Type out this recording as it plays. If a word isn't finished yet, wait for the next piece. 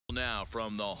Now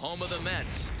from the home of the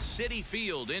Mets, Citi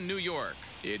Field in New York.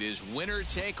 It is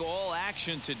winner-take-all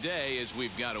action today as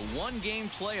we've got a one-game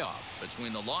playoff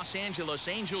between the Los Angeles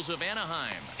Angels of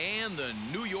Anaheim and the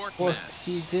New York Mets.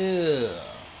 포스트시즌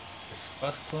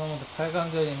스파스 토너먼트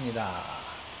 8강전입니다.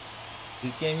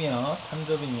 이 게임이요.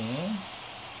 탐조비님.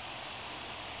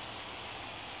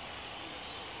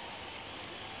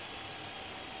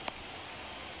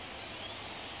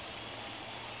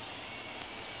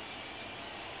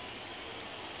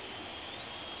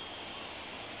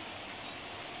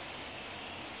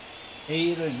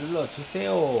 A를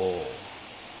눌러주세요.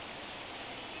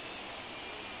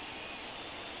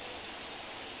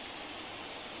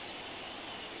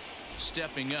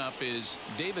 Stepping up is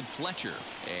David Fletcher,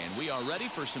 and we are ready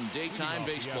for some daytime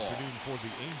baseball.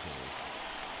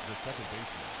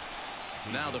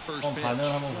 Now the first pitch.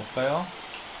 반응을 한번 볼까요?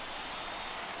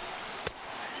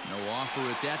 No offer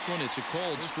at that one. It's a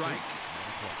cold strike.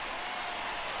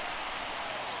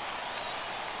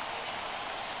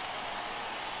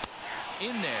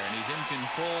 In there, and he's in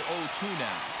control. 0-2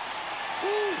 now.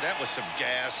 Ooh, that was some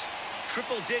gas.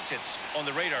 Triple digits on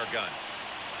the radar gun.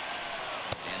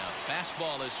 And a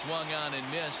fastball is swung on and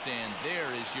missed, and there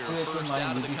is your first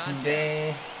out of the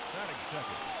contest.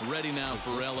 Ready now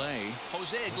for L.A.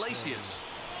 Jose Iglesias.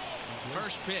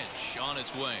 First pitch on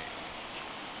its way.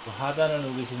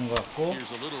 하단을 누르시는 것 같고. Here's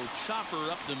a little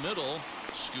chopper up the middle,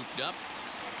 scooped up.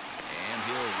 And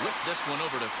he'll whip this one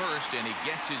over to first, and he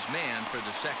gets his man for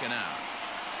the second out.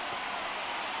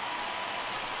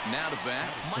 Now to bat,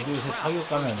 Mike Trout.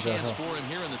 First chance for him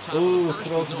here in the top of the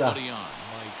first with nobody on.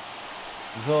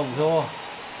 무서워.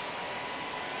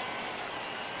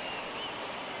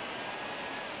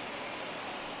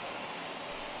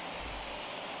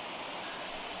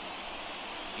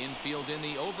 Infield in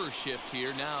the overshift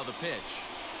here. Now the pitch.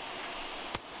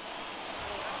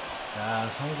 야,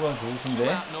 성구가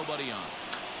좋으신데. Nobody on.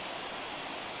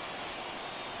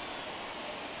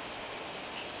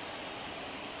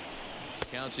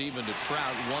 Counts even to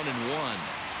Trout, 1-1.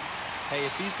 Hey,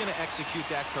 if he's going to execute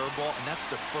that curveball, and that's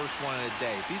the first one of the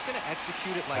day, if he's going to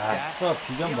execute it like that,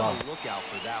 be on the lookout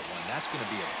for that one. That's going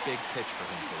to be a big pitch for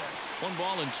him today.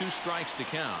 1-2 strikes to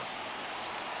count.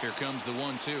 Here comes the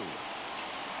 1-2.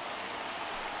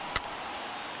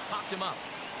 Popped him up.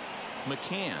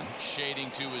 McCann shading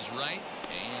to his right,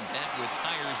 and that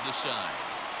retires the side.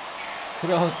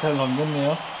 트라우트 잘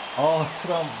넘겼네요.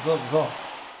 트라우트 무서워.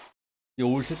 이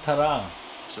올스타랑.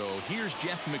 So here's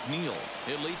Jeff McNeil.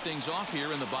 He'll lead things off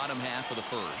here in the bottom half of the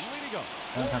first.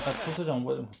 잠깐 투수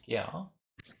정보 좀 볼게요.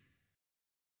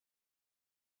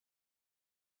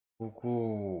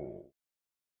 99.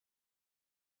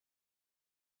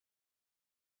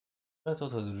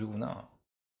 더 느리구나.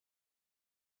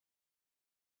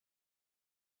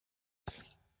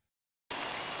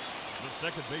 The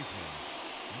second baseman,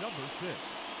 number 6.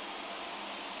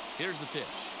 Here's the pitch.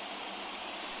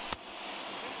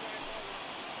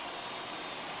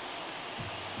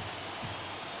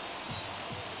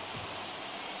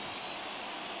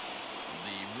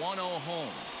 The 1-0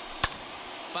 home.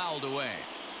 Fouled away.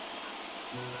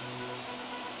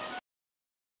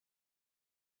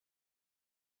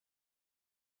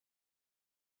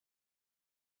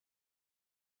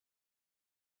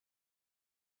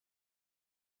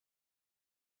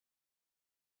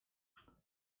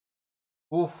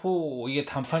 오호, 이게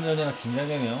단판전이라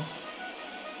긴장되네요.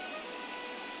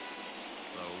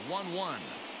 1-1.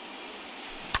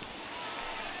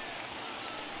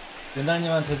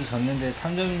 은하님한테도 졌는데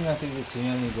탐정님한테도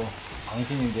지면 이거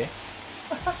방심인데.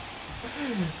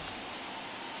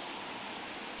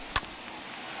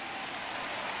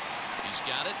 He's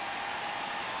got it.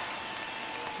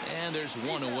 And there's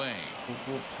one away.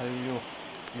 9986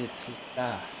 이제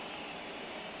쳤다.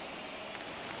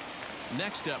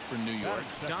 Next up for New York,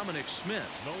 Dominic Smith.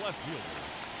 No left fielder.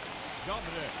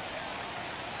 Dominic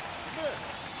Smith.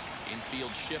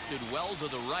 Infield shifted well to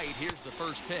the right. Here's the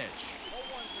first pitch.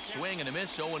 Swing and a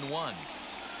miss, 0-1.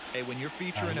 Hey, when you're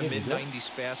featuring a mid-90s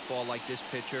fastball like this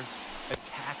pitcher,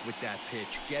 attack with that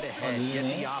pitch. Get ahead. Get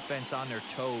the offense on their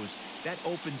toes. That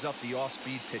opens up the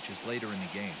off-speed pitches later in the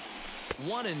game.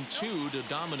 1-2 to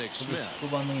Dominic Smith.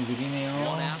 반응이 느리네요.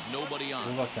 One out, nobody on.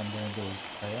 그거밖에 안 되는데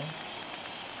올스타에.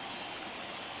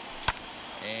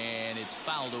 And it's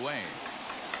fouled away.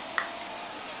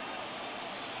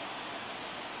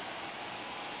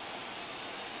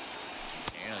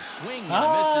 And a swing and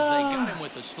a miss as they got him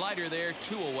with the slider there,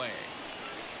 2 away.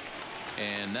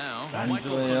 And now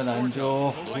Michael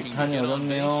Conforto looking to get on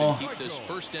base and keep this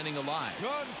first inning alive.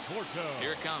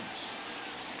 Here it comes.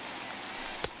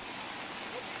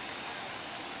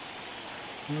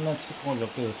 홈런 칠 공을 몇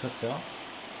개 놓쳤죠.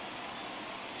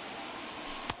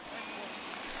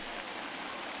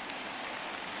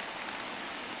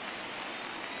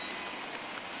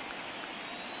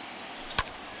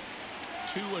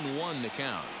 2-1 the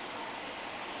count.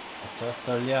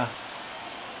 오스트레일리아.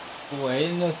 또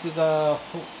에일러스가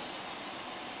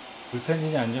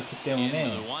불펜진이 안 좋기 Into 때문에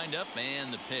the windup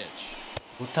and the pitch.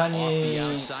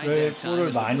 오타니를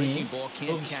볼을 많이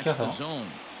소비시켜서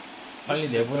빨리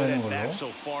내보내는 걸로.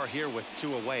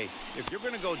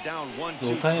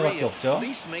 오타니밖에 없죠.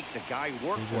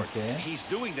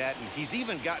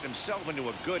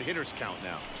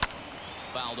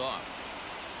 Fouled off.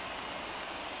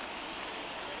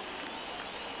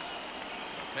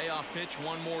 Payoff pitch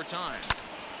one more time.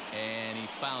 And he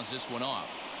fouls this one off.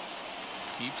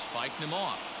 Keeps fighting him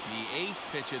off. The 8th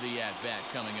pitch of the at-bat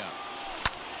coming up.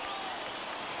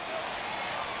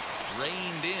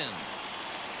 Reined in.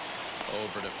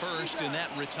 Over to first, and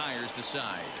that retires the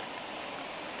side.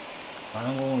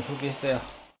 많은 공을 소비했어요.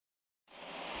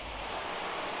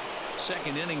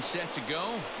 Second inning set to go,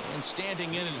 and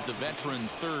standing in is the veteran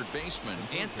third baseman,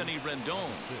 Anthony Rendon.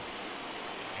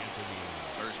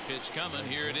 First pitch coming,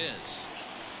 here it is.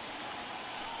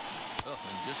 Oh,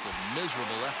 and just a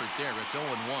miserable effort there. It's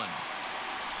 0-1.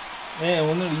 네,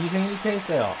 오늘 2승 1패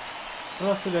했어요.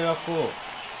 플러스를 해갖고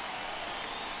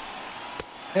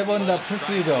 3번 다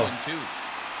풀스이죠.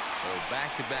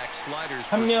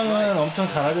 한 명은 엄청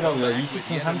잘하더라고요.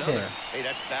 20승 3패.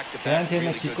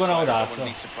 걔한테는 기권하고 나왔어.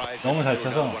 너무 잘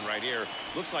쳐서.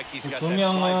 두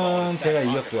명은 제가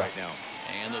이겼고요.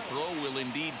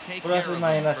 플러스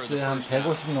마이너스 한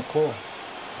 150 넣고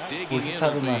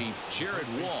 50타로만.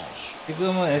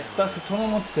 지금은 엑스박스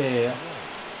토너먼트 대회예요.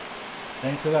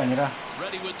 랭크가 아니라.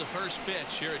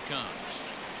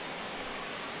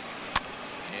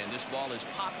 And this ball is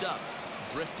popped up,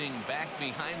 drifting back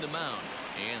behind the mound,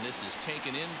 and this is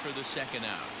taken in for the second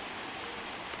out.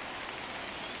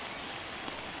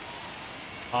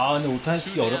 아, 근데 오타니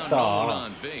씨 어렵다.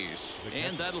 On base,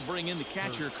 and that'll bring in the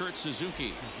catcher Kurt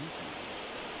Suzuki.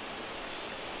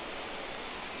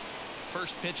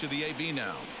 First pitch of the AB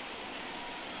now.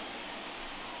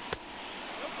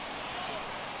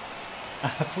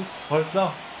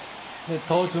 벌써? 근데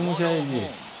더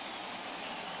주무셔야지.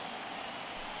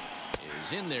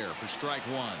 Is in there for strike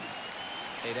one.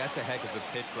 Hey, that's a heck of a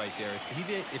pitch right there.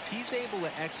 If he's able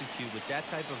to execute with that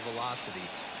type of velocity,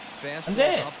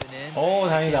 fastball up and in,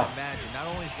 I can't imagine. Not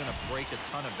only is he going to break a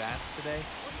ton of bats today,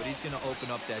 but he's going to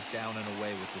open up that down and away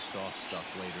with the soft stuff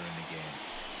later in the game.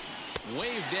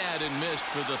 Waved at and missed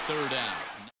for the third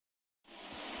out.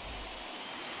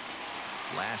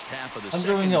 Last half of the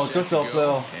탐조비님 어쩔 수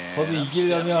없어요. 저도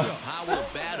이기려면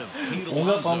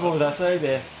온갖 방법을 다 써야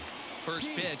돼.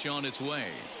 First pitch on its way.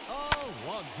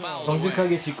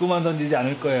 정직하게 직구만 던지지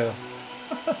않을 거예요.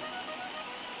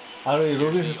 바로 이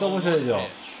로빈스 써보셔야죠.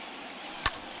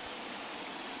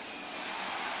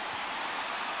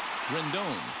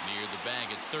 Rendon near the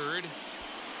bag at third,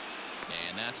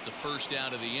 and that's the first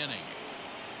out of the inning.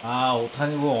 아,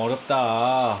 오타니 공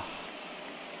어렵다.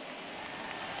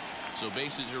 So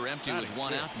bases are empty with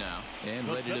one out now, and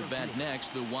ready to bat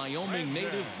next, the Wyoming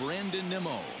native Brandon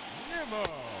Nimmo.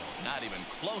 Not even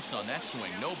close on that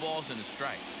swing. No balls and a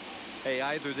strike. Hey,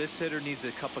 either this hitter needs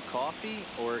a cup of coffee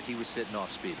or he was sitting off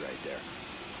speed right there.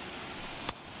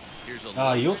 Here's a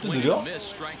low swing and a miss,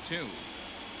 strike two.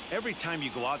 Every time you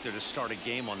go out there to start a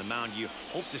game on the mound, you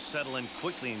hope to settle in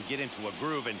quickly and get into a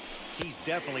groove, and he's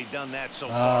definitely done that so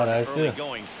far. Early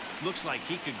going. Looks like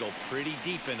he could go pretty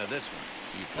deep into this one.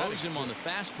 He throws him on the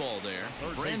fastball there.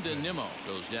 Brandon Nimmo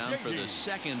goes down for the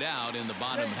second out in the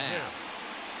bottom half.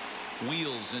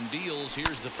 Wheels and deals.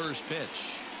 Here's the first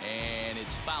pitch, and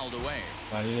it's fouled away.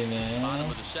 Bottom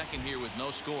of the second here with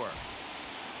no score.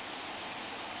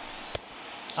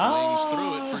 Slings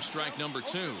through it for strike number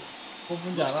two.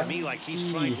 Looks to me like he's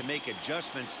trying to make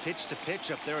adjustments pitch to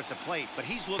pitch up there at the plate, but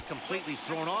he's looked completely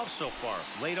thrown off so far.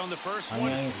 Late on the first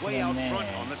one, way out front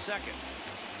on the second.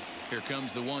 Here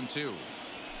comes the 1-2.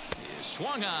 He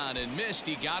swung on and missed.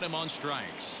 He got him on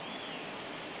strikes.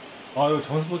 아, 이거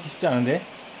점수 뽑기 쉽지 않은데?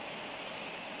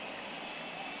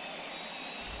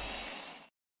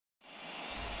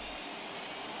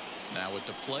 Now at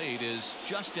the plate is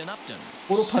Justin Upton.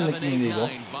 호로판 느낌인데 이거.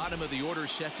 Bottom of the order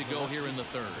set to go here in the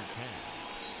third.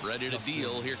 Ready to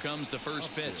deal. Here comes the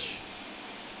first pitch.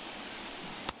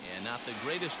 And not the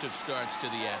greatest of starts to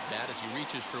the at-bat as he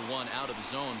reaches for one out of the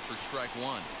zone for strike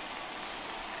one.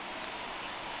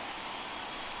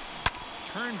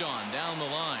 Turned on down the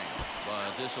line,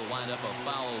 but this will wind up a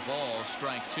foul ball,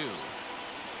 strike two.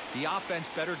 The offense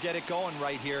better get it going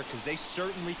right here because they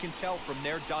certainly can tell from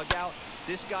their dugout.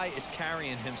 This guy is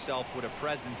carrying himself with a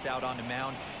presence out on the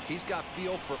mound. He's got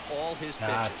feel for all his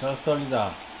pitches. 야, 저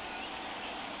떨리다.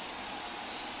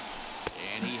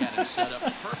 And And he had him set up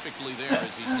perfectly there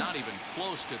as he's not even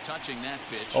close to touching that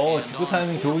pitch. 직구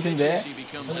타이밍 좋으신데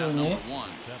선생님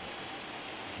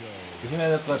조심해야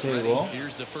될 것 같아요 이거.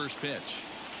 Here's the first pitch.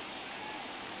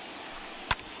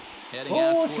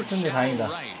 오 슈트인데 다행이다.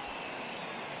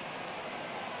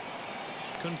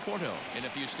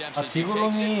 아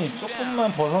디그롬이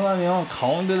조금만 벗어나면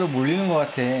가운데로 몰리는 것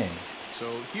같아. So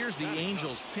here's the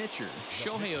Angels pitcher,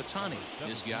 Shohei Ohtani.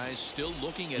 This guy's still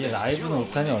looking at 얘 라이브는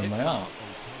오타니 얼마야?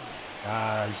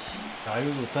 야,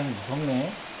 라이브 오타니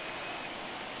무섭네.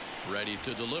 Ready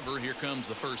to deliver. Here comes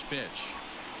the first pitch.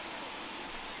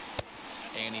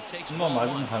 And he takes 한번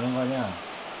맞으면 가는 거 아니야?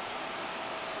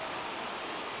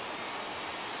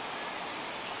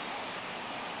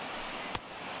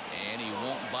 And he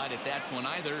won't bite at that one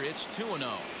either. It's 2-0.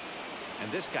 And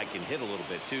this guy can hit a little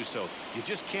bit too, so you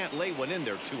just can't lay one in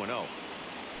there 2-0.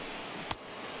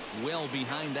 Well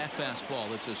behind that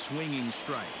fastball. It's a swinging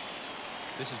strike.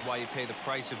 This is why you pay the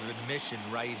price of admission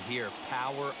right here.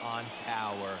 Power on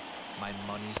power. My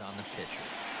money's on the pitcher.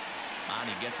 And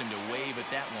he gets him to wave at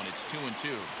that one. It's 2-2.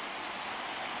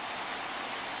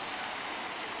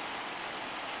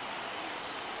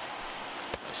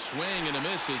 A swing and a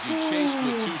miss as he chased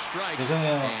with 2 strikes.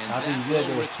 죄송해요. And 나도 that 이겨야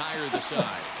will 돼. retire the side.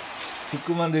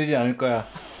 직구만 들이지 않을 거야.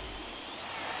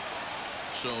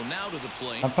 So now to the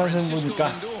plate, 단판 Francisco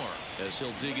승부니까 Lindor, as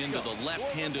he'll dig into the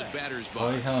left-handed batter's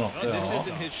거의 box. 상관없어요. This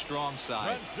isn't his strong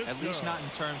side, at least not in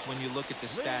terms when you look at the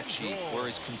stat sheet or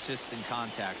his consistent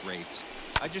contact rates.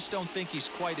 I just don't think he's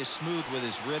quite as smooth with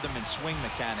his rhythm and swing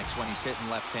mechanics when he's hitting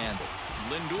left-handed.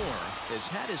 Lindor has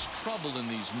had his trouble in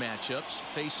these matchups,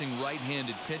 facing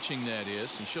right-handed pitching, that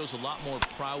is, and shows a lot more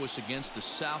prowess against the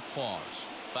southpaws.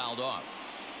 Fouled off.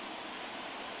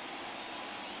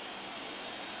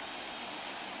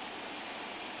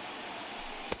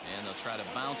 And they'll try to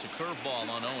bounce a curveball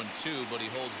on 0-2, but he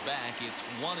holds back. It's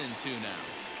 1-2 now.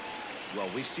 Well,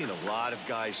 we've seen a lot of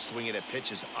guys swinging at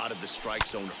pitches out of the strike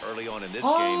zone early on in this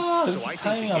game. So I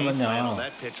think the game plan on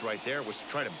that pitch right there was to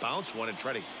try to bounce one and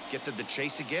try to get them to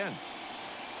chase again.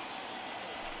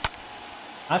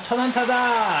 아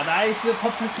천안타다. 나이스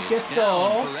퍼펙트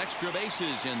깼어.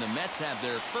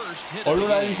 얼로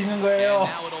날리시는 거예요.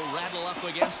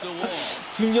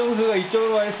 중경수가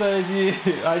이쪽으로 와 있어야지.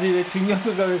 아니 왜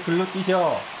중경수가 왜 글로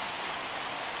뛰셔?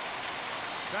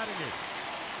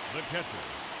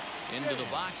 Into the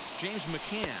box, James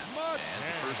McCann. As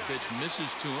the first pitch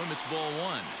misses to him, it's ball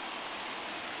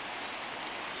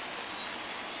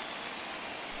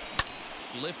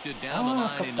 1. Lifted down the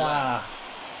line in left.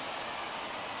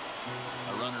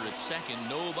 A runner at second,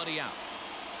 nobody out.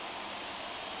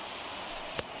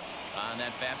 And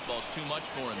that fastball's too much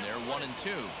for him there,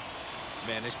 1-2.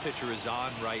 Man, this pitcher is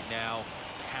on right now,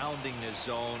 pounding the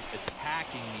zone,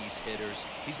 attacking these hitters.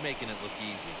 He's making it look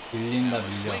easy. A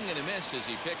swing and a miss as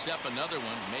he picks up another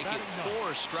one. Make it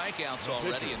 4 strikeouts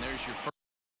already, and there's your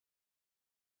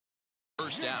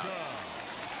first out.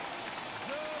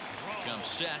 Comes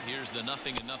set. Here's the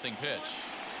 0-0 pitch.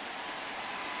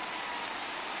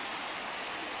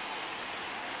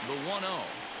 The 1-0.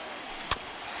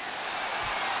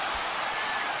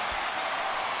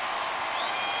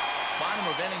 Bottom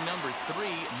of inning number 3,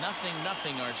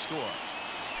 0-0 our score.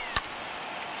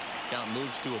 Count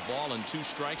moves to a ball and 2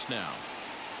 strikes now.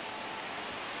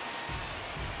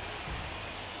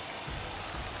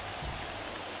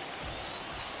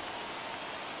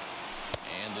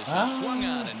 And this is swung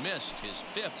on and missed. His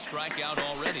 5th strikeout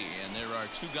already, and there are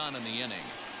 2 gone in the inning.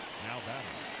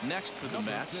 Next for the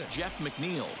Mets, Jeff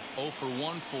McNeil, 0 for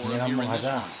 1 for him here in this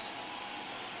one.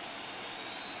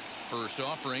 First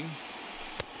offering.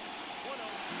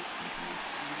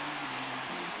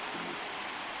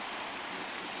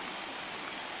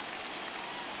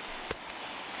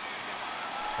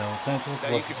 Now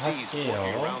you can see he's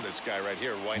working around this guy right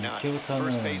here. Why not?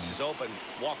 First base is open.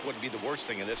 Walk wouldn't be the worst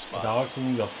thing in this spot. 나올 수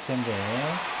있는 게 없을 텐데.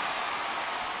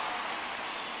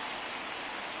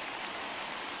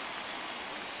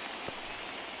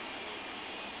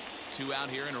 Two out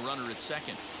here and a runner at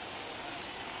second.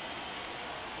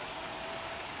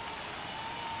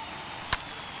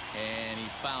 And he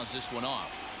fouls this one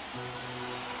off.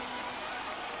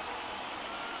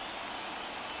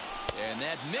 And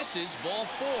that misses, ball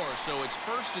 4. So it's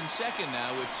first and second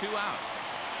now with 2 out.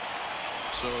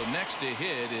 So next to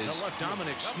hit is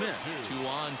Dominic Smith. 2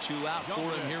 on, 2 out for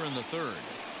him here in the 3rd.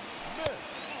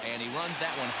 And he runs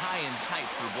that one high and tight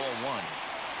for ball 1.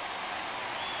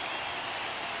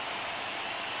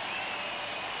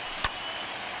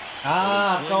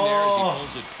 아, 아까워.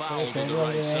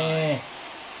 벤조이네.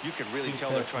 You can really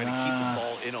tell they're trying to keep the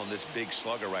ball in on this big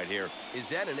slugger right here. Is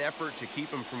that an effort to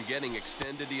keep him from getting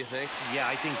extended, do you think? Yeah,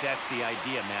 I think that's the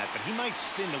idea, Matt. But he might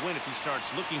spin to win if he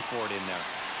starts looking for it in there.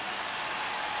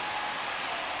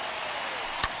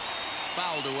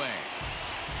 Fouled away.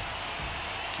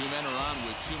 2 men are on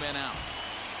with 2 men out.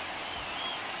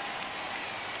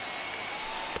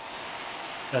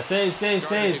 자,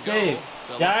 세이브.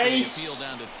 야이씨.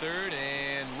 down to third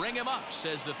and ring him up,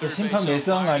 says the third 심판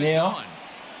매수한 거 아니에요?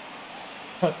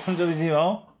 탐조비님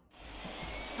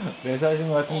매수하신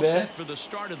것 같은데.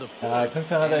 아,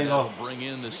 평평하다 이거.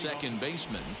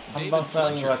 한방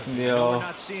싸움인 것 같은데요. We're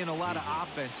not seeing a lot of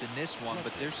offense in this one,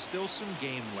 but there's still some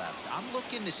game left. I'm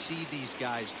looking to see these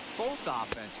guys, both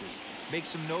offenses, make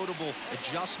some notable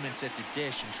adjustments at the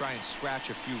dish and try and scratch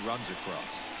a few runs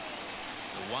across.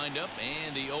 The windup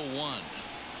and the 0-1.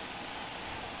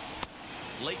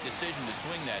 Late decision to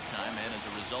swing that time, and as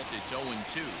a result, it's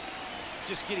 0-2.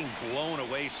 Just getting blown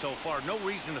away so far. No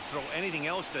reason to throw anything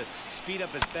else to speed up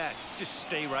his bat. Just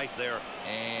stay right there.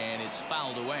 And it's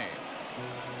fouled away.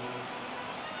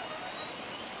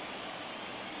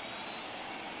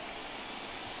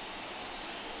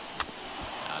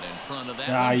 Out in front of that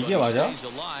야, one, 이게 but he 맞아? stays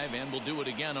alive and will do it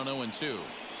again on 0-2.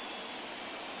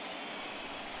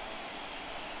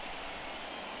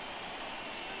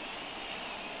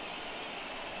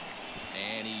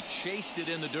 And he chased it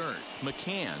in the dirt.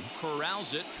 McCann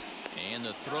corrals it, and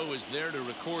the throw is there to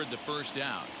record the first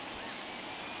out.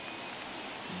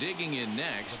 Digging in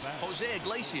next, Jose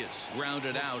Iglesias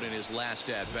grounded out in his last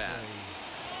at-bat.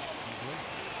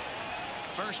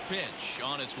 First pitch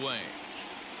on its way.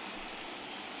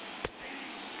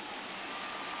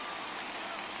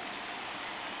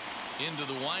 Into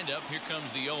the windup. Here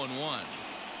comes the 0-1.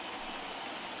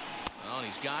 Oh,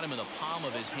 he's got him in the palm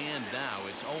of his hand now.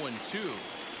 It's 0-2.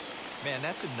 Man,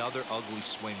 that's another ugly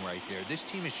swing right there. This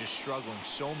team is just struggling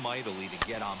so mightily to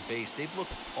get on base. They've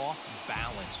looked off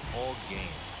balance all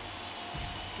game.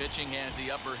 Pitching has the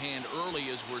upper hand early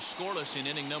as we're scoreless in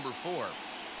inning number 4.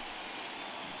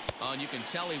 And you can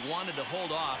tell he wanted to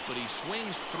hold off, but he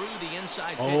swings through the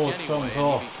inside pitch anyway,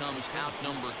 and he becomes out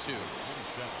number 2.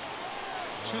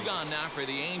 2 gone now for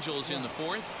the Angels in the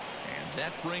 4th, and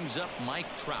that brings up Mike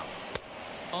Trout.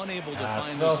 Unable to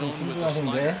find the zone with the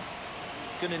slider.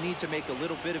 Going to need to make a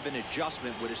little bit of an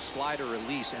adjustment with his slider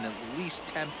release and at least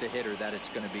tempt the hitter that it's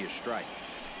going to be a strike.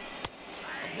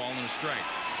 A ball and a strike.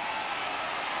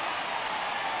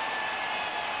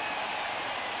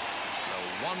 The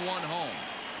 1-1 home.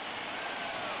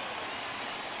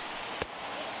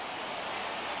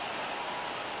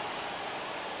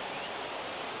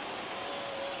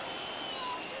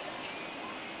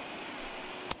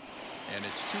 And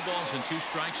it's 2 balls and 2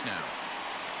 strikes now.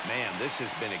 Man, this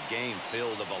has been a game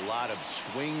filled of a lot of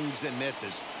swings and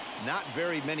misses. Not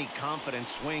very many confident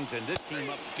swings, and this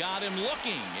team up. Got him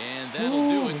looking, and that'll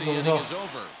do it. The inning is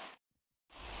over.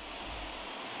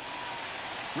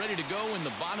 Ready to go in the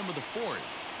bottom of the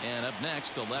 4th. And up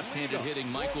next, the left-handed hitting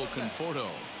Michael Conforto.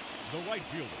 The right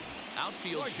fielder.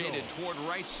 Outfield shaded toward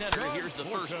right center. Here's the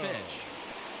first pitch.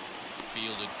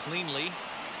 Fielded cleanly.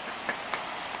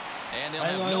 And they'll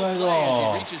have no play as he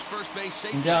reaches first base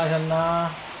safely. 긴장하셨나?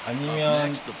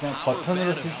 아니면 그냥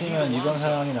버튼으로 쓰시면 이런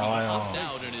상황이 나와요.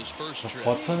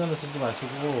 버튼으로 쓰지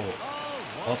마시고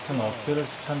버튼 업들을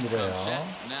추천드려요.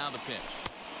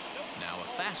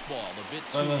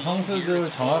 그러면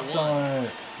선수들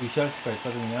정확성을 유시할 수가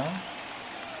있거든요.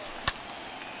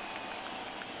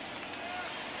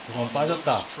 이건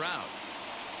빠졌다.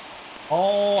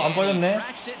 안 빠졌네.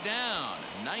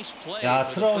 야,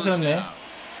 틀어오셨네.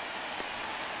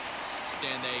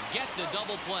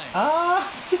 아,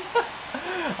 씨.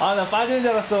 아, 나 빠지는 줄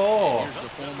알았어.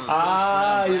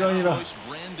 아, 이런.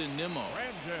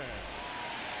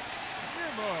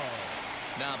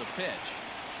 Now the pitch.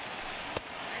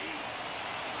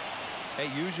 Hey,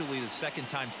 usually the second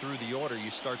time through the order,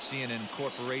 you start seeing an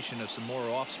incorporation of some more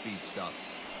off-speed stuff.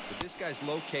 But this guy's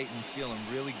locating, feeling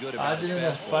really good about his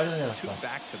fastball. 2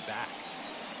 back-to-back.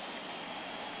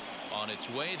 On its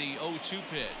way, the 0-2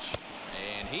 pitch.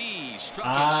 And he struck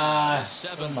him out as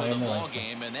 7th of the ball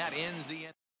game, and that ends the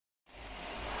end.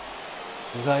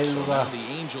 So now the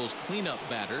Angels cleanup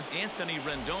batter, Anthony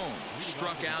Rendon,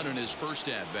 struck out in his first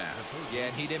at-bat. Yeah,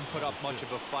 and he didn't put up much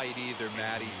of a fight either,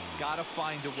 Matty. Got to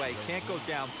find a way. Can't go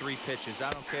down 3 pitches.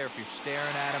 I don't care if you're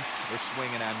staring at him or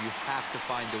swinging at him. You have to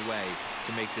find a way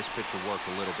to make this pitcher work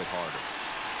a little bit harder.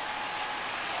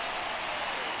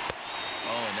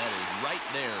 Oh, and that is right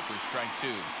there for strike 2.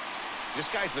 This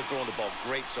guy's been throwing the ball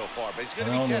great so far, but he's going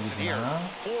to be tested here.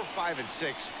 4, 5, and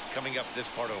 6 coming up this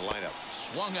part of the lineup.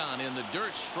 Swung on in the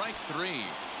dirt, strike 3.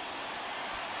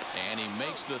 And he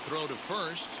makes the throw to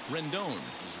first. Rendon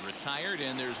is retired,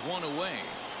 and there's one away.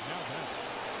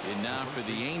 And now for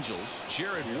the Angels,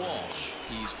 Jared Walsh.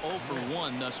 He's 0 for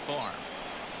 1 thus far.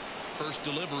 First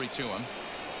delivery to him.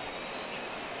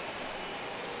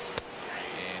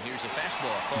 And here's a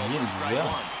fastball called for strike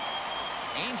one.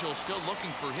 Angels still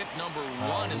looking for hit number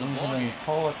 1 in the ballgame.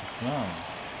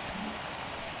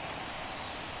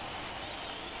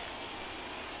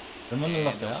 And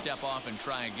they'll step off and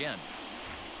try again.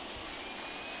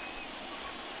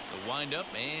 The windup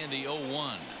and the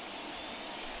 0-1.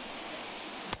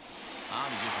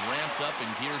 He just ramps up and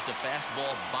gears the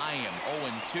fastball by him.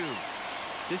 0-2.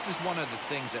 This is one of the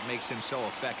things that makes him so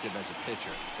effective as a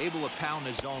pitcher. Able to pound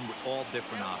the zone with all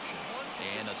different options.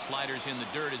 And the slider's in the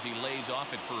dirt as he lays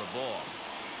off it for a ball.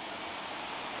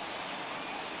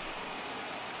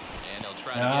 And he'll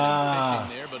try to get him fishing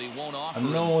there, but he won't offer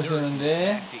him dirt. And it's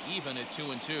back to even at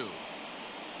 2-2.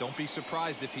 Don't be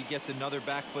surprised if he gets another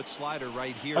back foot slider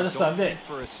right here. Don't think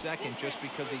for a second, just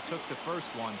because he took the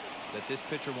first one, that this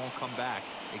pitcher won't come back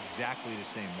exactly the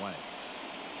same way.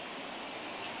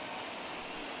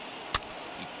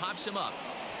 He pops him up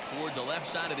toward the left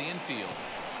side of the infield.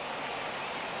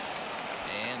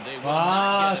 And they will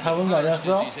not get him at first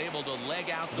as he's able to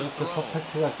leg out the throw.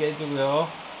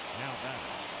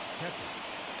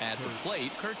 At the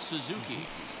plate, Kurt Suzuki.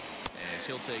 As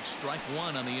he'll take strike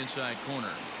one on the inside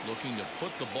corner. Looking to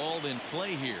put the ball in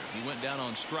play here. He went down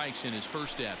on strikes in his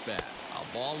first at-bat.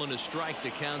 A ball and a strike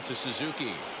to count to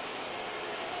Suzuki.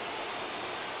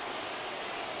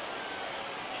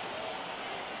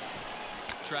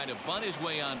 Try to bunt his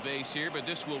way on base here, but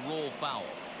this will roll foul.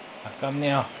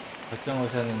 아깝네요. 결정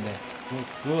오셨는데.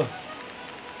 굿.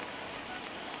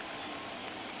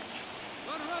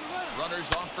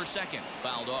 Runners off for second.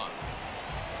 Fouled off.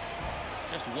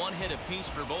 Just one hit apiece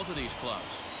for both of these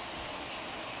clubs.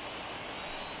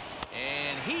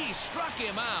 And he struck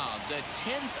him out. The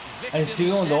 10th victim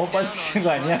지금은 너무 빨리 치는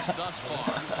거 아니야? thus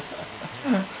far.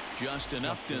 Justin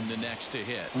Upton the next to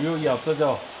hit. 구욕이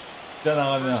없어져.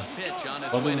 나가면 First pitch on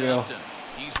its way to Upton.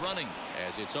 He's running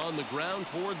as it's on the ground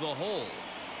toward the hole.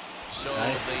 So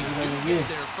they do get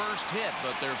their first hit,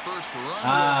 but their first run.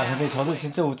 아, 근데 저도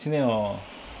진짜 못 치네요.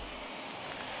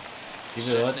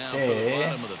 Set now for the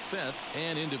bottom of the fifth,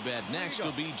 and into bat next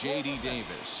will be J.D.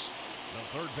 Davis.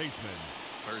 The third baseman.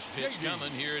 First pitch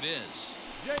coming. Here it is.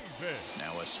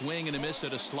 Now a swing and a miss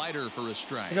at a slider for a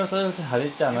strike. 이렇게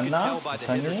잘했지 않았나? You can tell by the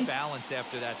hitter's balance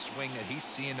after that swing that he's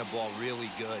seeing the ball really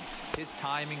good. His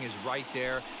timing is right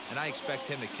there, and I expect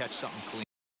him to catch something clean.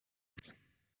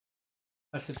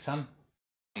 83.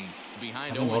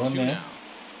 Behind 0-2 now.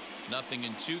 Nothing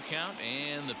in 2 count,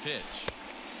 and the pitch.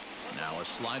 Now a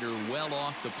slider well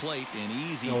off the plate, and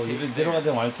easy take there.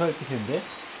 내려가다 말투할 텐데.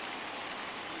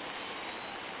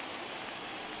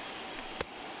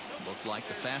 Looked like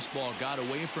the fastball got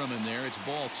away from him there. It's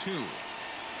ball 2.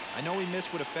 I know he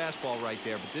missed with a fastball right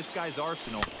there, but this guy's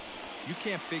arsenal, you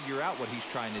can't figure out what he's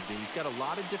trying to do. He's got a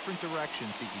lot of different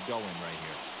directions he could go in right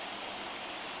here.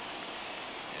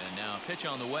 And now a pitch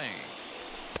on the way.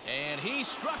 And he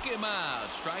struck him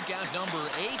out. Strikeout number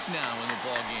 8 now in the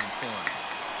ballgame for him.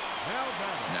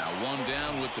 Now one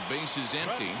down with the bases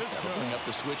empty. That'll bring up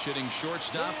the switch-hitting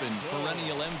shortstop and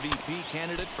perennial MVP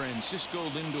candidate Francisco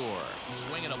Lindor.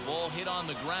 Swinging a ball hit on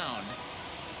the ground.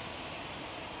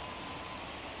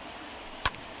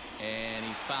 And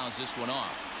he fouls this one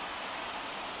off.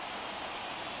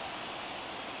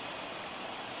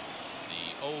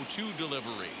 The 0-2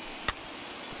 delivery.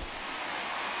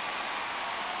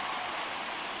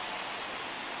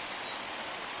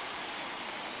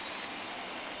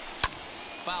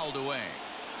 Fouled away.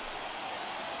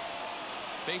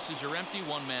 Bases are empty,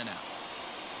 1 man out.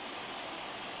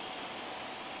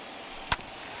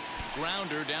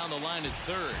 Grounder down the line at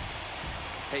third.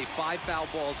 Hey, 5 foul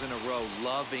balls in a row.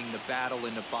 Loving the battle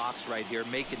in the box right here,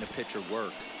 making the pitcher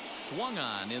work. Swung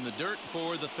on in the dirt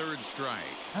for the 3rd strike.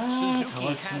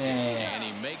 Suzuki has it, and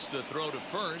he makes the throw to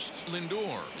first.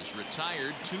 Lindor is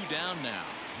retired, 2 down now.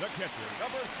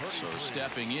 So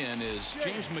stepping in is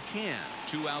James McCann.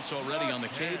 2 outs already on the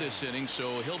K this inning,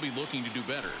 so he'll be looking to do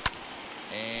better.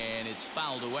 And it's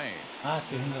fouled away.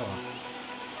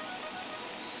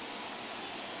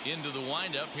 Into the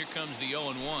windup, here comes the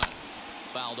 0-1.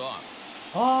 Fouled off.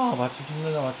 맞추기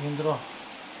힘들어.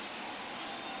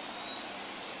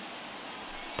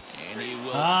 And he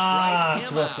will strike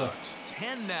him out.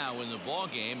 10 now in the ball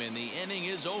game, and the inning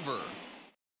is over.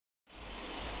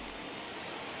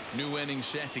 New inning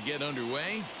set to get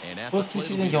underway. And at the plate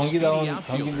will be a speedy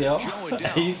outfielder, Joe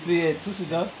Adele. 에이스의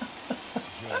투수전.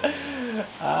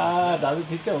 나도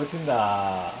진짜 못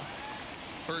친다.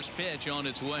 First pitch on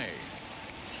its way.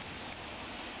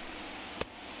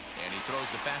 And he throws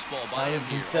the fastball by him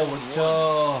here. 진짜 못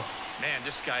쳐. Man,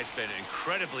 this guy's been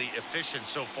incredibly efficient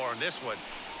so far in this one.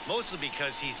 Mostly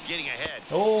because he's getting ahead.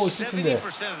 70%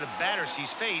 of the batters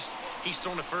he's faced, he's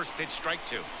thrown a first pitch strike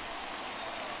to.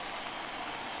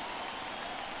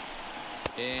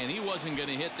 And he wasn't going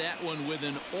to hit that one with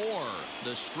an or.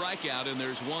 The strikeout, and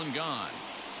there's one gone.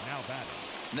 Now batting.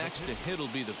 Next to hit will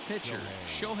be the pitcher,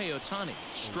 Shohei Ohtani,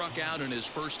 struck out in his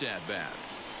first at-bat.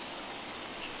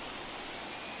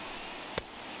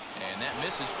 And that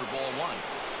misses for ball one.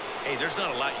 Hey, there's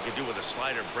not a lot you can do with a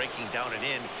slider breaking down and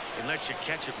in unless you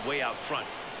catch it way out front.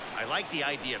 I like the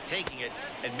idea of taking it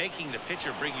and making the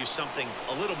pitcher bring you something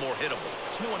a little more hittable.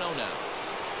 2-0 now.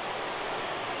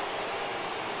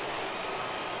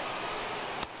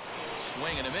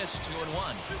 Swing and a miss,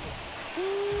 2-1.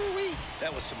 Woo-wee.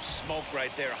 That was some smoke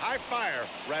right there. High fire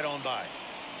right on by.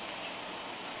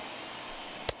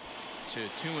 To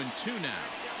 2-2 now.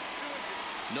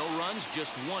 No runs,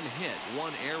 just one hit,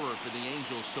 one error for the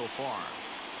Angels so far.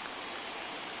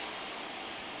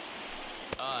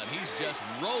 And he's just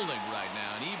rolling right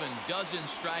now, and even dozen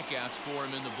strikeouts for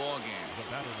him in the ballgame.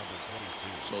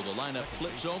 So the lineup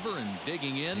flips over, and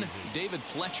digging in, David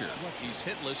Fletcher. He's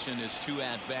hitless in his 2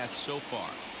 at-bats so far.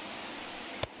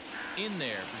 In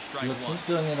there for strike one.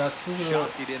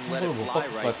 Shocked he didn't let it fly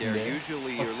right there.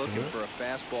 Usually you're looking for a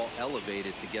fastball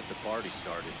elevated to get the party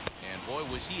started. And boy,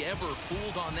 was he ever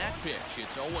fooled on that pitch.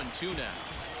 It's 0-2 now.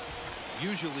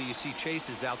 Usually you see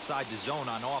chases outside the zone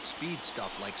on off-speed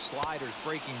stuff like sliders,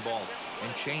 breaking balls,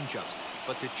 and changeups.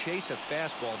 But to chase a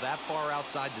fastball that far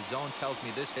outside the zone tells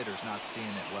me this hitter's not seeing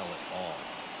it well at all.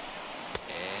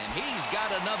 And he's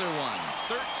got another one.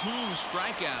 13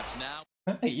 strikeouts now.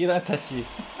 1안타씩.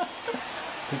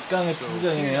 극강의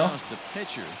투수전이네요.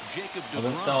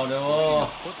 어렵다 어려워.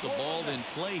 Put the ball in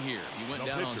play here. He went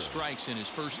down on strikes in his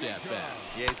first at bat.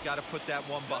 Yeah, he's got to put that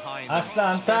one behind.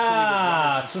 아싸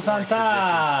안타. 투수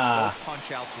안타.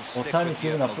 오타니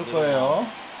기분 나쁠 거예요.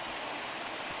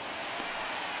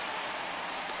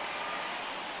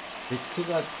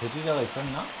 배트가 대주자가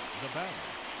있었나?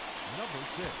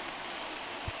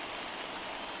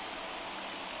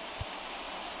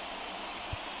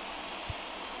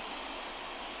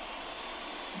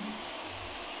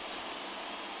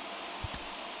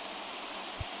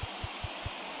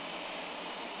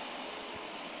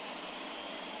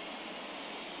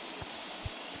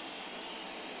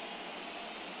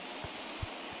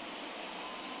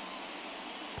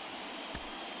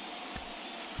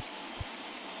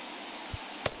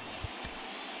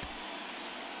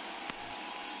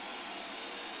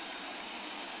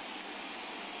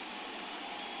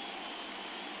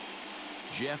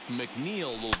 Jeff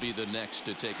McNeil will be the next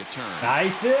to take a turn.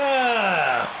 나이스!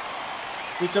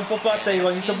 1점 뽑았다 이거.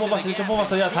 1점 뽑았어. 1점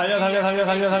뽑았어. 야 달려 달려 달려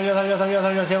달려 달려 달려 달려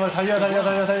달려 제발 달려 달려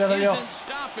달려 달려 달려. Isn't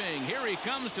stopping. Here he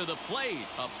comes to the plate.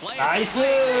 A play. 나이스!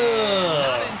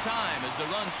 Not in time as the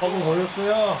run 서브 scores.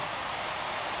 걸렸어요.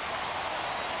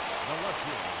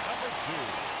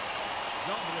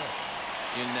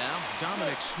 In now,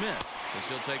 Dominic Smith, as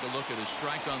he'll take a look at his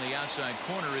strike on the outside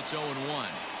corner. It's 0-1.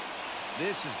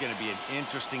 This is going to be an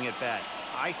interesting at-bat.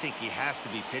 I think he has to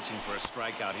be pitching for a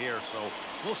strikeout here, so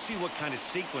we'll see what kind of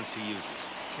sequence he uses.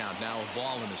 Count now a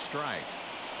ball and a strike.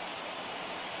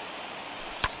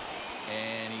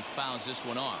 And he fouls this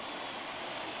one off.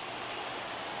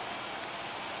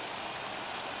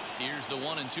 Here's the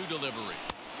 1-2 delivery.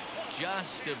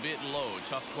 Just a bit low.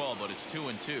 Tough call, but it's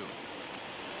 2-2.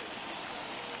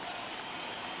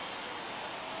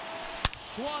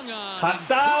 Swung on.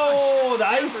 갔다 오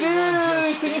나이스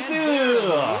스미스.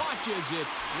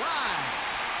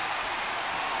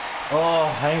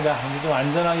 다행이다. 이제 좀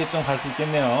안전하게 좀 갈 수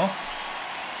있겠네요.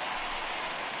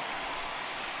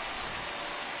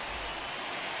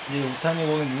 이제 우타니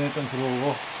공이 눈에 좀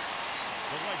들어오고.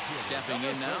 Stepping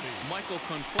in now, Michael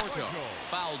Conforto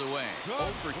fouled away.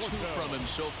 0 for 2 from him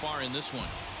so far in this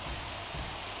one.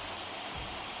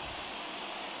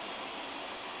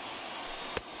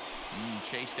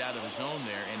 Chased out of the zone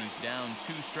there, and he's down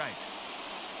 2 strikes.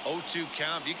 0-2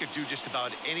 count. You could do just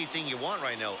about anything you want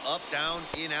right now. Up, down,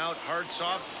 in, out, hard,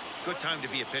 soft. Good time to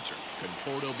be a pitcher.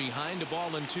 Conforto behind, a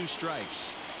ball and 2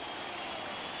 strikes.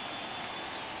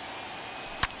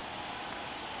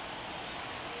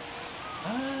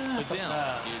 Liddell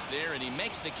is there, and he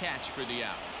makes the catch for the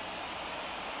out.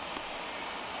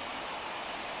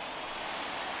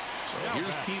 So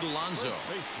here's Pete Alonso.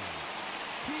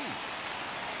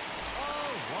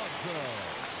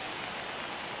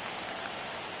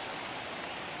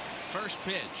 First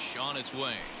pitch on its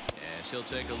way as he'll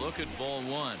take a look at ball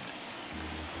 1.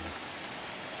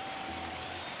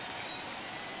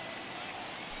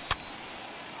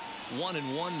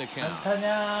 1-1 the count.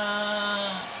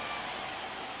 안타냐?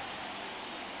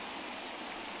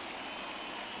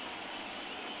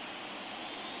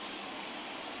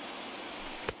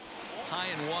 High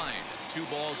and wide. 2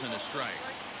 balls and a strike.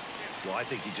 Well, I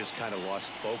think he just kind of lost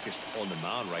focus on the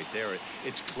mound right there.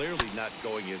 It's clearly not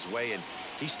going his way, and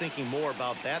he's thinking more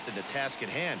about that than the task at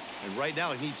hand. And right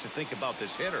now, he needs to think about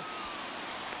this hitter.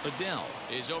 Adele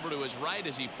is over to his right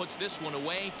as he puts this one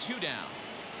away. 2 down.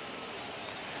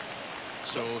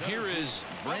 So here is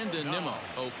Brandon Nimmo.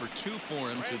 0 for 2 for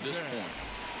him to this point.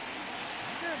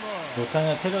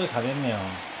 노타냐 체력이 다 됐네요.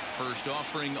 First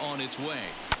offering on its way.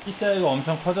 피사이가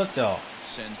엄청 커졌죠?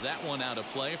 Sends that one out of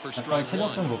play for 잠깐 strike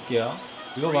체력 좀 1. 볼게요.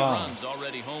 이거 3 봐. runs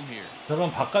already home here.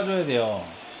 저건 바꿔줘야 돼요.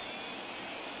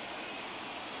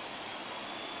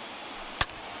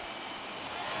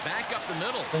 Back up the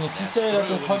middle. 아니 피사이가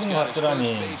좀 커진 것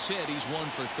같더라니.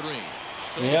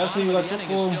 외야수위가 조금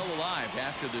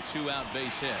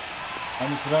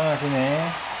많이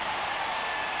불안하시네.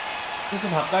 투수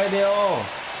바꿔야 돼요.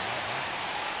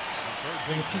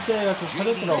 여기 피사이가 좀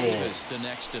커졌더라고.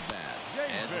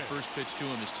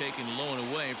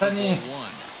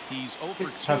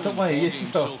 잡초반에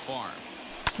얘기했어.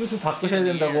 투수 바꾸셔야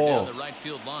된다고.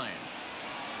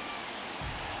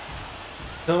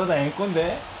 저러다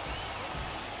앵꼬인데?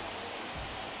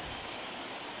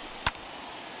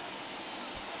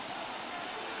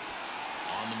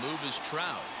 On the move is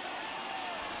Trout.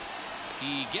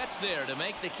 He gets there to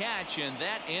make the catch, and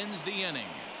that ends the inning.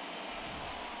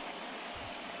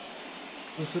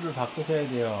 투수를 바꾸셔야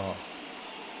돼요.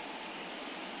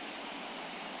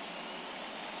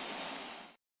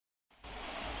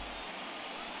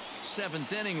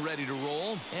 Seventh inning ready to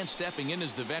roll, and stepping in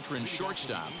is the veteran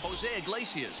shortstop, Jose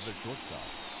Iglesias. The shortstop,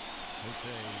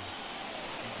 Jose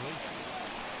Iglesias.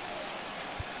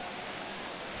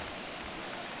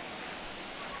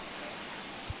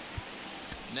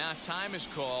 Now time is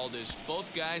called as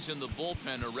both guys in the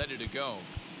bullpen are ready to go.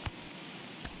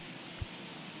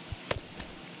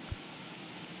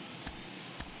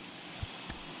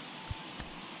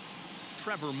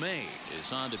 Trevor May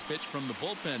is on to pitch from the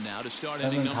bullpen now to start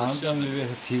inning 저는 number 다음 7. 경기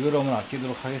위해서 디그럼을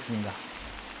아끼도록 하겠습니다.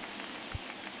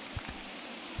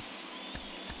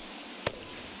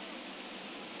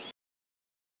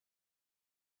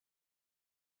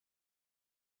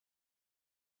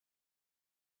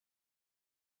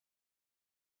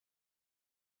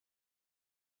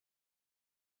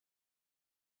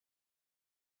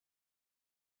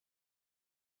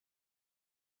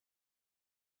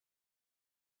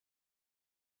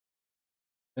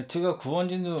 매치가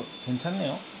 9원진도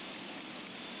괜찮네요.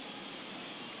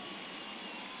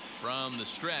 From the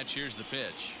stretch, here's the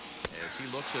pitch. As he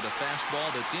looks at a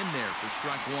fastball that's in there for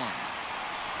strike 1.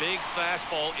 Big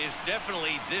fastball is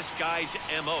definitely this guy's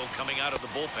MO coming out of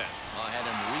the bullpen. Had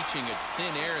him reaching at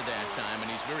thin air that time, and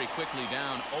he's very quickly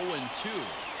down 0-2.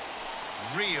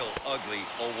 Real ugly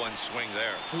 0-1 swing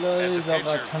there. As a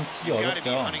pitcher, 참 치기 you got to be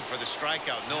어렵죠. hunting for the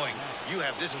strikeout, knowing you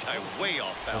have this guy way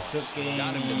off balance.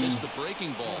 Got him to miss the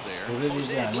breaking ball there. Jose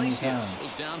Iglesias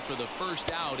goes down for the first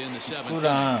out in the 7th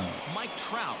inning. Mike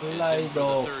Trout is in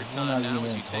for the 3rd time now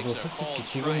as he takes a called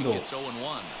strike. It's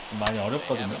 0-1. 많이 They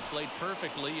어렵거든요. haven't played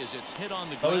perfectly as it's hit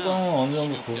on the 떨공은 ground. 어느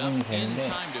정도 Scooped 구분이 up in 되는데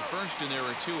time to first, and there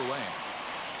are 2 away.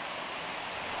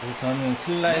 저는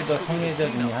슬라이더 성애자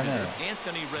중에 하나예요.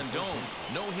 Anthony Rendon,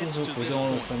 no hits 투수 to this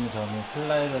point. 고정으로서는 저는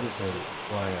슬라이더를 제일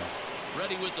좋아해요.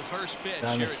 Ready with the first pitch.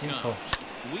 그다음에 Here it 싱커. comes.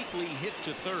 Weakly hit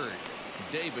to third.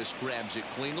 Davis grabs it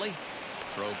cleanly.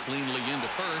 Throw cleanly into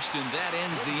first, and that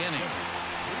ends the inning.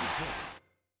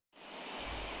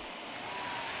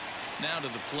 Now to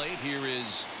the plate, here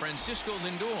is Francisco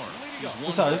Lindor. He's 1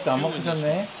 투수 아직도 안 for 2 in this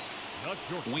바꾸셨네.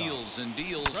 one. Wheels and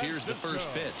deals. Here's the first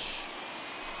pitch.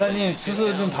 사장님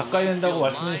투수 좀 바꿔야 된다고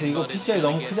말씀해서 이거 PCI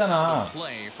너무 크잖아.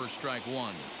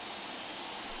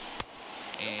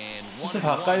 투수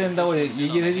바꿔야 된다고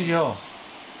얘기를 해주셔.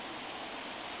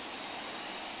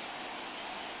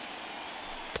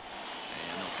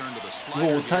 이거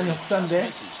 5탄이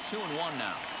혹사인데?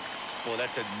 Well,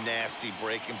 that's a nasty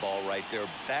breaking ball right there.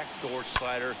 Backdoor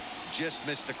slider. Just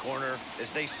missed the corner. As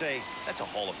they say, that's a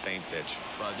Hall of Fame pitch.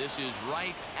 But this is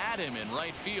right at him in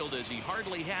right field as he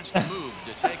hardly has to move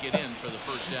to take it in for the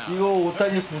first out. 이거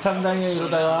 5탄이 부상당해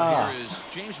이러다가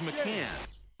James McCann.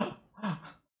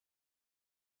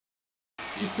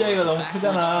 PCI가 너무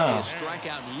크잖아.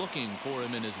 Strikeout looking for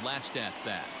him in his last at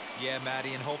bat. Yeah,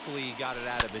 Matty, and hopefully he got it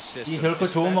out of his system. 이 결코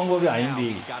좋은 방법이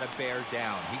아닌데. He's got to bear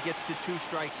down. He gets the 2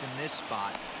 strikes in this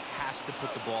spot. Has to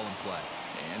put the ball in play.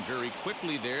 And very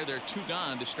quickly there, they're 2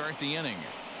 gone to start the inning.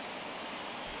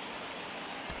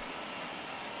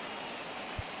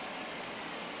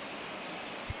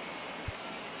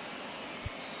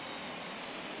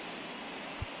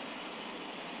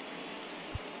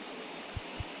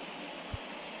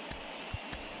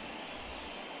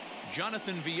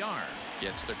 Jonathan VR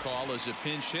gets the call as a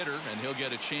pinch hitter, and he'll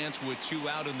get a chance with 2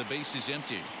 out and the base is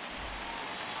empty.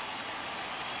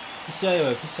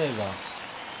 PCI가 PCI가.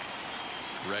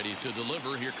 Ready to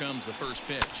deliver. Here comes the first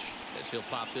pitch as he'll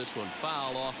pop this one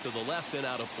foul off to the left and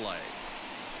out of play.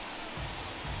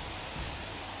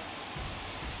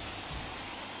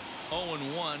 Oh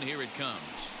and 1. Here it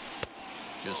comes.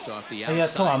 Just off the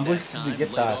outside. 톡 안 보실 수도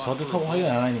있겠다. 저도 톡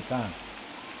확인 안 하니까.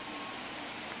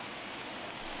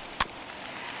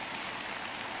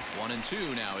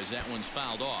 1-2 now as that one's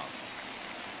fouled off.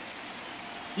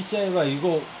 PCI가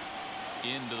이거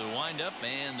Into the windup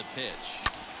and the pitch.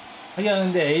 하긴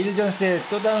하는데 에일 존스에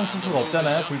또 다른 투수가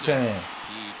없잖아요, 불펜에.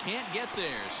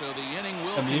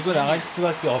 그러니까 밀고 나가실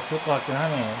수밖에 없을 것 같긴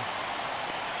하네요.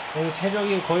 그리고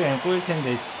체력이 거의 앵꼬일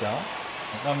텐데 진짜.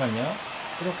 잠깐만요.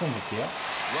 체력 좀 볼게요.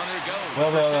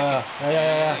 뭐야.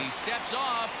 야야야.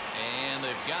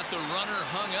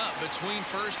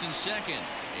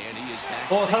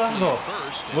 살았어.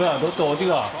 뭐야, 너 또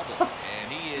어디가?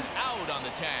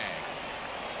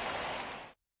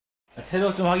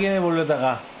 체력 좀 확인해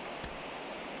보려다가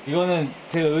이거는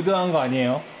제가 의도한 거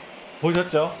아니에요.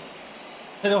 보셨죠?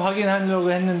 체력 확인하려고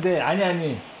했는데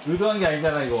아니 의도한 게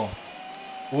아니잖아 이거.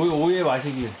 오해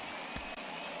마시길.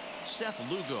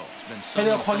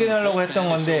 체력 확인하려고 했던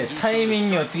건데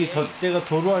타이밍이 어떻게 저때가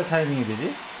도루할 타이밍이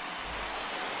되지?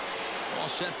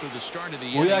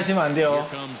 오해하시면 안 돼요.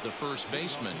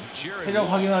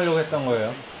 체력 확인하려고 했던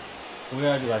거예요.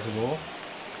 오해하지 마시고.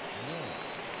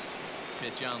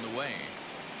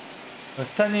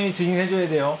 스타님이 증인해줘야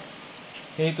돼요.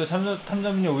 괜히 또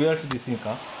탐조비님 오해할 수도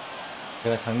있으니까.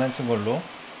 제가 장난친 걸로.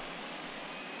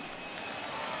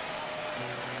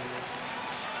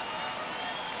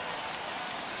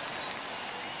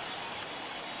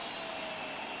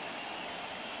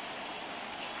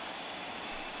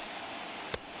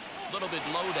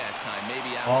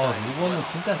 이거는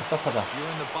진짜 답답하다.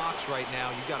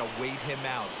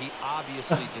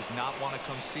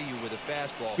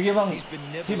 이게 막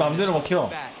지 맘대로 먹혀.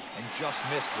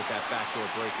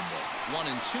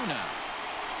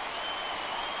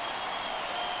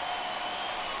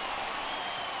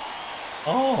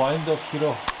 와인드업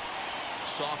길어.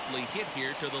 Softly hit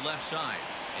here to the left side.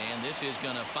 And this is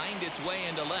going to find its way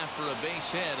into left for a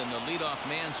base hit, and the leadoff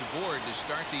man's aboard to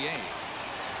start the 8th.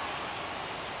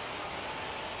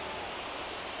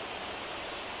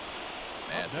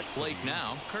 At the plate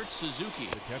now, Kurt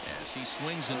Suzuki, as he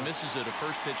swings and misses at a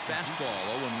first pitch fastball,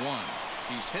 0-1.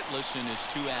 He's hitless in his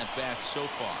 2 at-bats so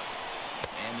far.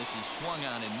 And this is swung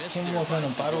on and missed there by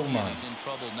Suzuki, and he's in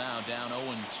trouble now, down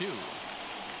 0-2.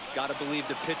 Got to believe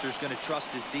the pitcher's going to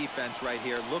trust his defense right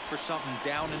here. Look for something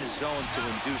down in his zone to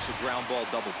induce a ground ball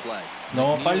double play.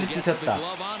 너무 빨리 gets the 뛰셨다.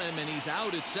 glove on him, and he's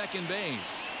out at second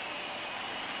base.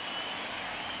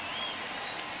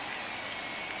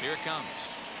 Here it comes.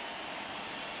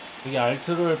 이게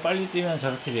알트로를 빨리 뛰면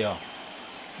저렇게 돼요.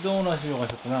 수동으로 하시려고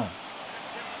하셨구나.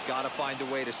 Gotta find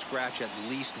a way to scratch at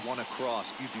least one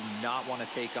across. You do not want to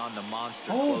take on the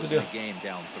monster closing the game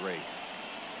down 3.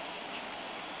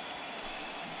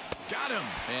 Got him,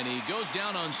 and he goes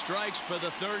down on strikes for the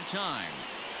 3rd time.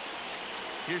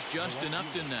 Here's Justin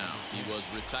Upton now. He was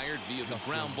retired via the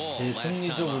ground ball last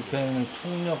time up.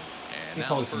 And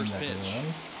now the first pitch.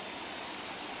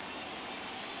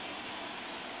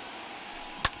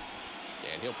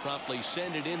 And he'll promptly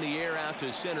send it in the air out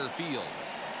to center field.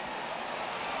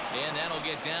 And that'll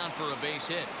get down for a base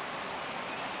hit.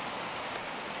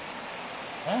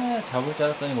 잡을 줄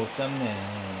알았더니 못 잡네.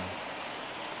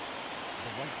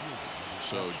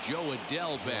 So Joe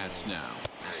Adele bats now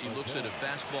as he looks at a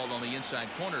fastball on the inside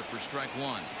corner for strike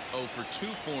 1. 0 for 2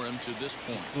 for him to this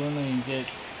point. 그거는 이제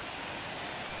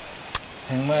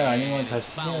 100마일 아니면 잘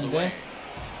치는데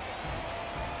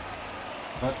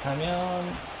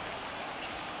그렇다면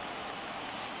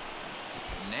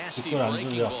Nasty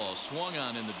breaking ball swung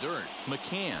on in the dirt.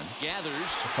 McCann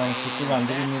gathers and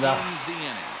that ends the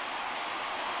inning.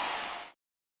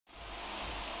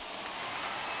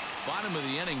 Bottom of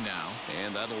the inning now,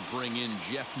 and that'll bring in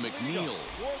Jeff McNeil.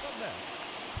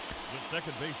 The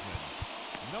second baseman,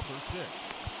 number 6.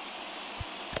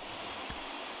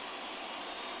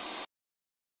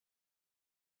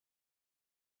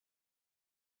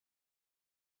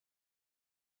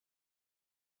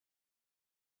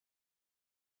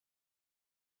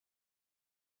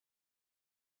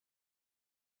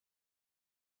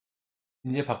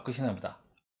 이제 바꾸시나 보다.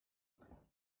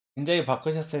 굉장히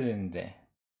바꾸셨어야 되는데.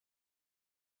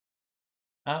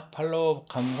 팔로우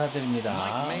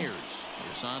감사드립니다.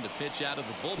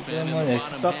 지금은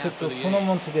엑스박스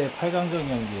토너먼트 대 8강전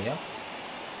경기예요.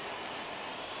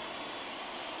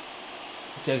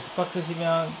 혹시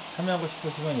엑스박스시면 참여하고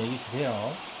싶으시면 얘기 주세요.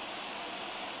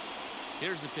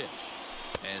 Here's the pitch.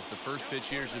 As the first pitch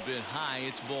here's a bit high,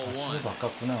 it's ball one.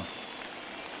 아깝구나.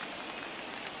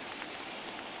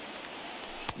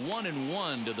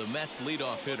 1-1 to the Mets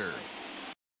leadoff hitter.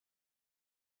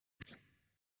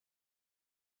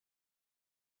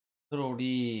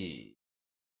 트롤이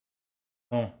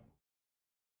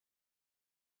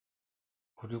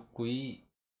 9692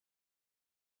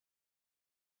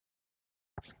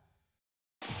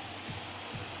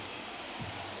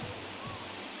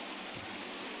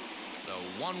 The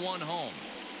 1-1 home.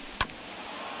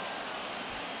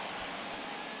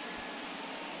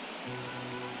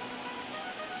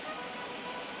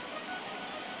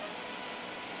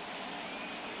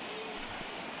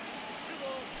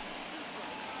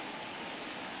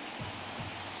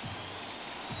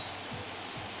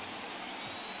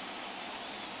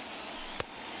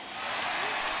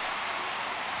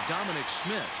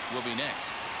 Xmt will be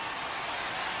next.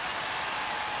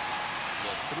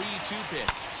 The 3-2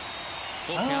 pitch.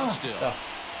 Full count still.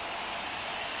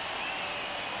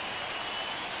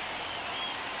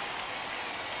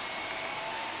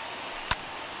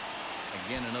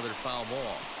 Again, another foul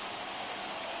ball.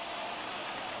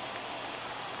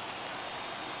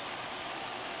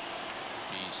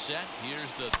 He's set.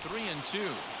 Here's the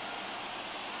 3-2.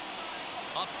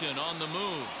 Upton on the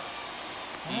move.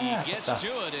 He gets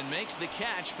to it and makes the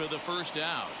catch for the first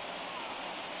out.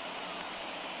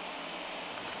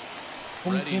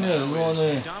 Ready now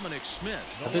is Dominic Smith.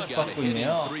 He's got a hitting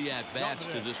 3 at-bats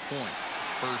to this point.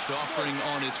 First offering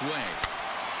on its way.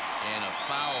 And a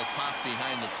foul pop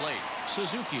behind the plate.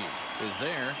 Suzuki is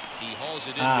there. He hauls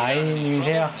it in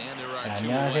아이님이세요? and there are 네, 2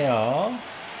 안녕하세요.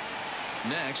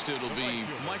 Next, it'll be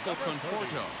Michael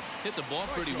Conforto. Hit the ball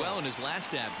pretty well in his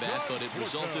last at-bat, but it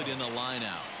resulted in a line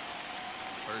out.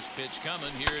 First pitch coming.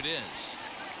 Here it is.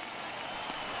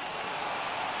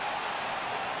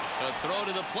 A throw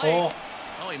to the plate.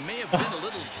 Oh, he may have been a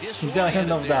little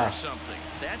disoriented there or something.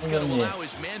 That's going to allow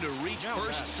his man to reach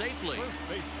first safely.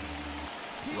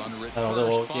 Runner at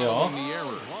first following the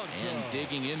error. And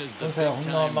digging in is the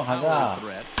big-time power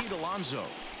threat. Pete Alonso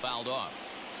fouled off.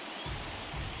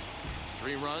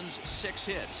 3 runs, 6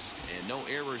 hits, and no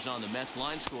errors on the Mets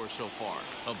line score so far.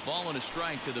 A ball and a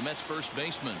strike to the Mets first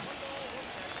baseman.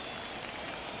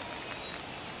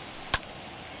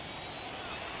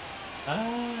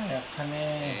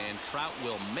 약하네. And Trout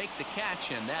will make the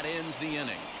catch, and that ends the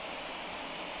inning.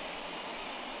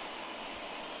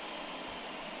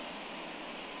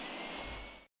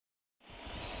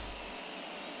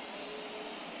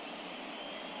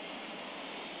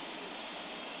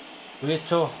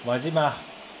 초 마지막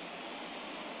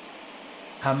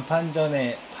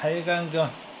단판전에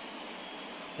 8강전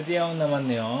 3아웃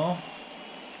남았네요.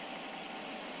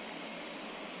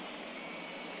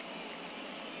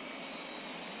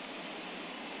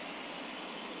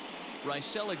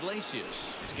 Raisel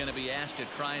Iglesias is going to be asked to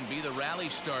try and be the rally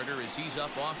starter as he's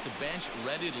up off the bench,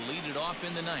 ready to lead it off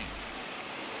in the 9th.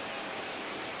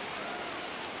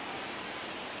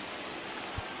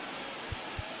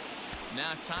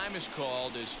 Now time is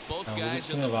called as both guys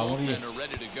in the bullpen are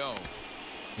ready to go.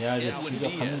 Edwin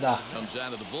Diaz comes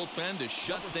out of the bullpen to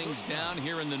shut things down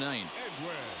here in the 9th.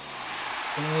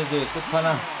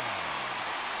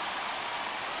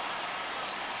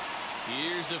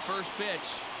 Here's the first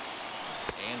pitch.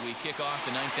 And we kick off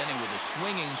the 9th inning with a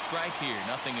swinging strike here.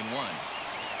 0-1.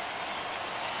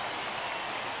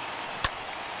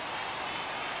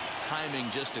 Timing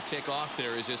just to tick off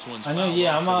there as this one's 아니요, 얘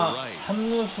아마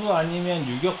 3루수 아니면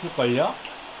유격수걸요?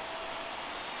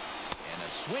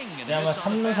 얘 아마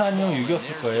 3루수 아니면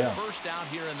유격수일 거예요.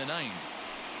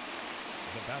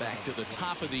 Back to the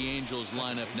top of the Angels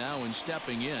lineup now, and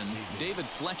stepping in, David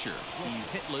Fletcher. He's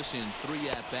hitless in 3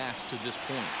 at-bats to this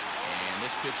point. And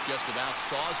this pitch just about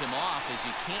saws him off as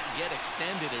he can't get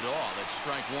extended at all. That's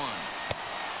strike 1.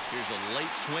 Here's a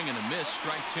late swing and a miss,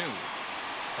 strike 2.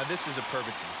 Now this is a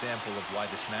perfect example of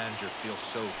why this manager feels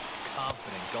so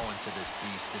confident going to this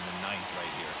beast in the 9th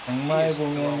right here. 정말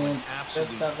보면은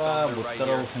뺐다가 못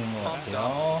따라오시는 것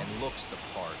같아요. And looks the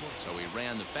part. So he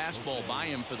ran the fastball by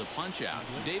him for the punch out.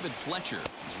 David Fletcher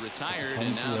is retired,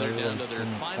 and now they're down to their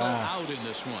final out in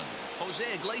this one. Jose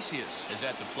Iglesias is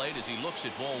at the plate as he looks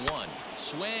at ball 1.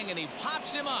 Swing, and he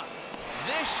pops him up.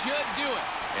 This should do it.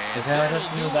 And that'll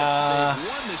do it. They've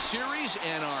won the series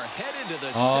and are headed to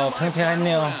the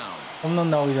semifinal round. 홈런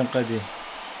나오기 전까지.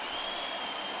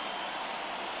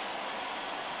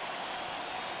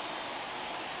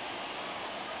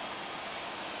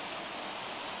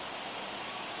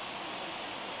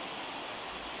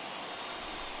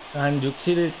 한 6,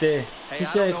 7일 때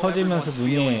PCI 커지면서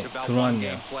눈이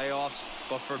들어왔네요.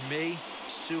 But for me,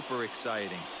 super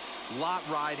exciting. Lot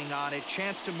riding on it,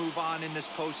 chance to move on in this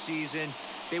postseason.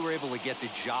 They were able to get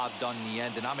the job done in the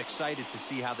end, and I'm excited to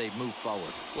see how they move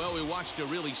forward. Well, we watched a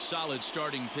really solid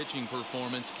starting pitching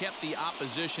performance, kept the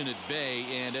opposition at bay,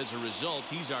 and as a result,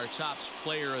 he's our top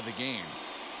player of the game.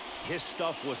 His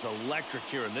stuff was electric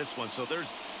here in this one, so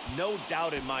there's no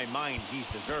doubt in my mind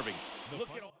he's deserving.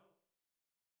 Look at all.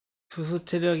 투수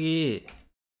체력이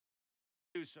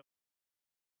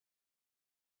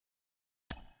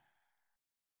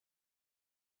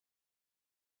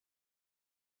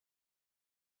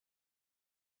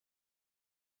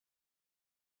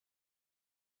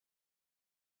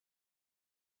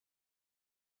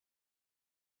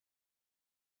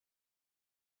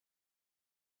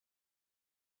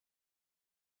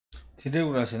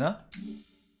디렉을 하시나?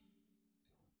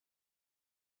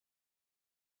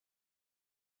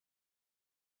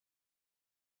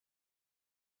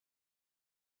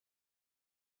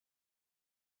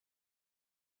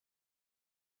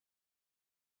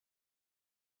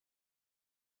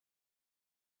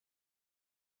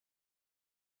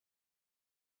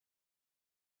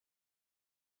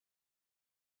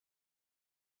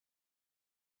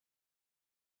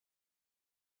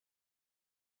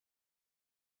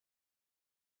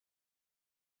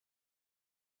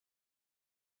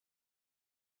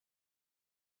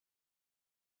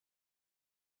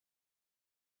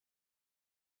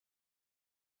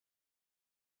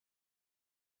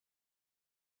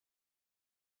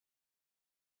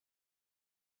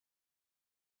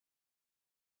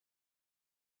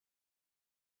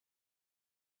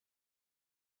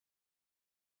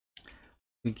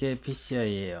 이게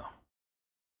PCI예요.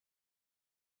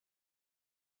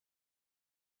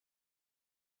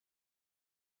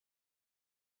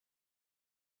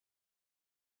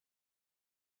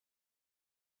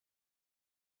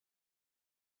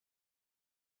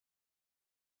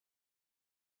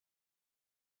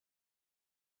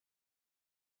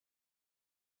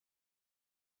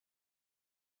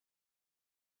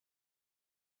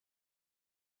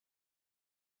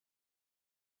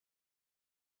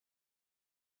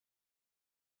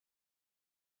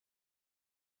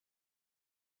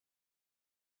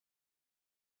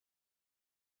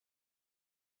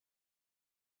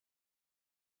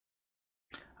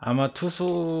 아마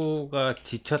투수가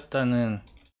지쳤다는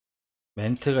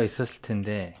멘트가 있었을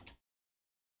텐데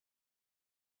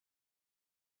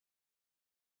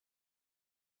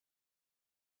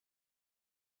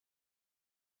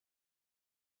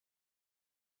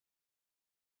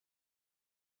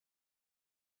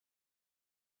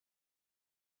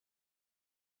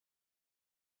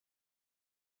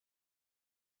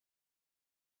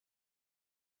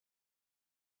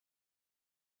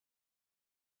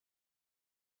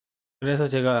그래서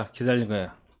제가 기다린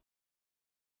거예요.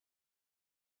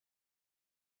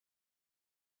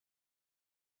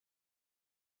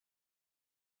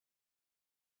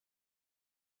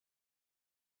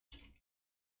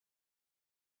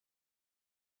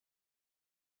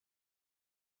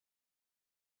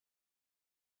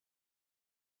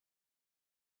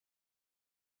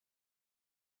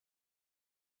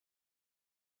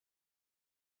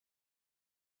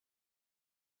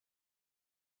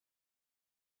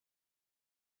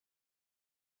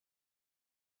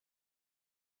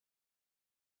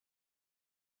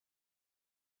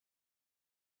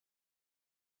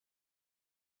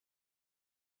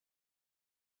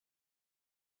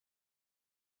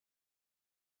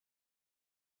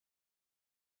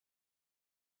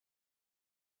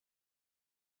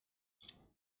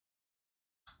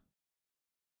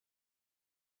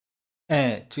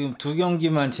 네, 지금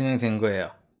 2경기만 진행된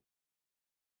거예요.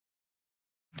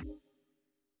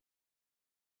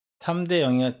 3대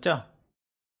 0이었죠?